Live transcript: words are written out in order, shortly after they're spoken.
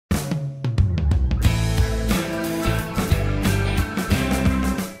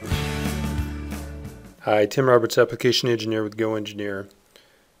Hi, Tim Roberts, Application Engineer with GoEngineer.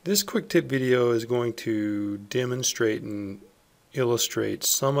 This quick tip video is going to demonstrate and illustrate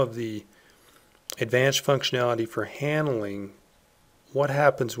some of the advanced functionality for handling what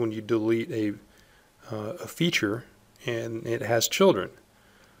happens when you delete a feature and it has children.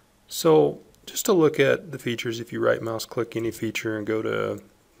 So just to look at the features, if you right mouse click any feature and go to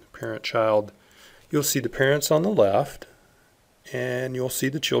parent-child, you'll see the parents on the left and you'll see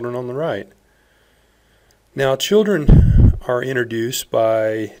the children on the right. Now, children are introduced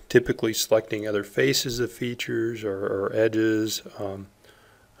by typically selecting other faces of features or edges,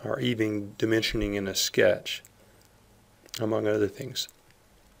 or even dimensioning in a sketch, among other things.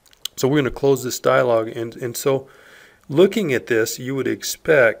 So we're going to close this dialog, and so looking at this, you would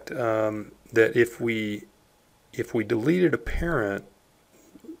expect that if we deleted a parent,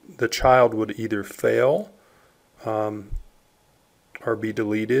 the child would either fail or be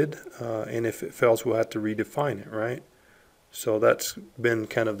deleted, and if it fails, we'll have to redefine it, right? So that's been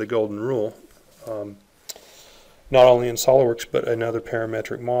kind of the golden rule, not only in SolidWorks but in other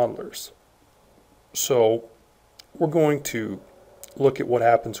parametric modelers. So we're going to look at what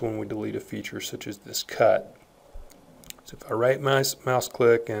happens when we delete a feature such as this cut. So if I right mouse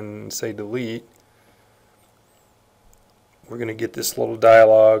click and say delete, we're going to get this little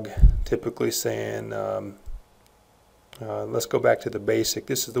dialog typically saying let's go back to the basic.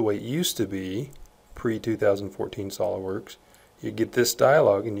 This is the way it used to be pre-2014 SolidWorks. You get this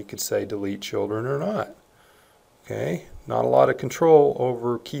dialog and you could say delete children or not. Okay, not a lot of control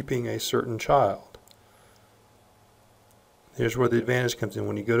over keeping a certain child. Here's where the advantage comes in.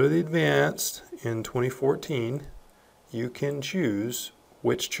 When you go to the advanced in 2014, you can choose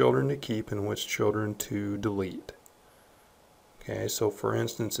which children to keep and which children to delete. Okay, so for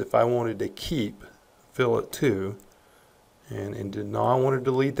instance, if I wanted to keep fillet 2 and did not want to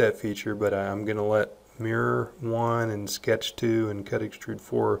delete that feature, but I'm going to let mirror 1 and sketch 2 and cut extrude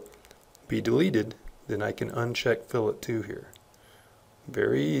 4 be deleted, then I can uncheck fillet 2 here.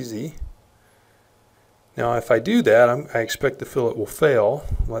 Very easy. Now if I do that, I expect the fillet will fail.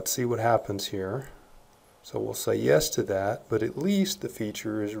 Let's see what happens here. So we'll say yes to that, but at least the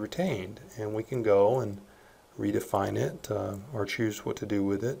feature is retained, and we can go and redefine it or choose what to do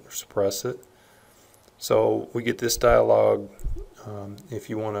with it or suppress it. So we get this dialog. If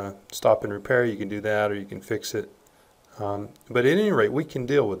you want to stop and repair, you can do that, or you can fix it. But at any rate, we can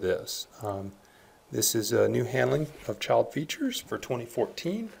deal with this. This is a new handling of child features for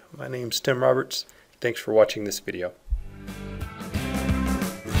 2014. My name's Tim Roberts. Thanks for watching this video.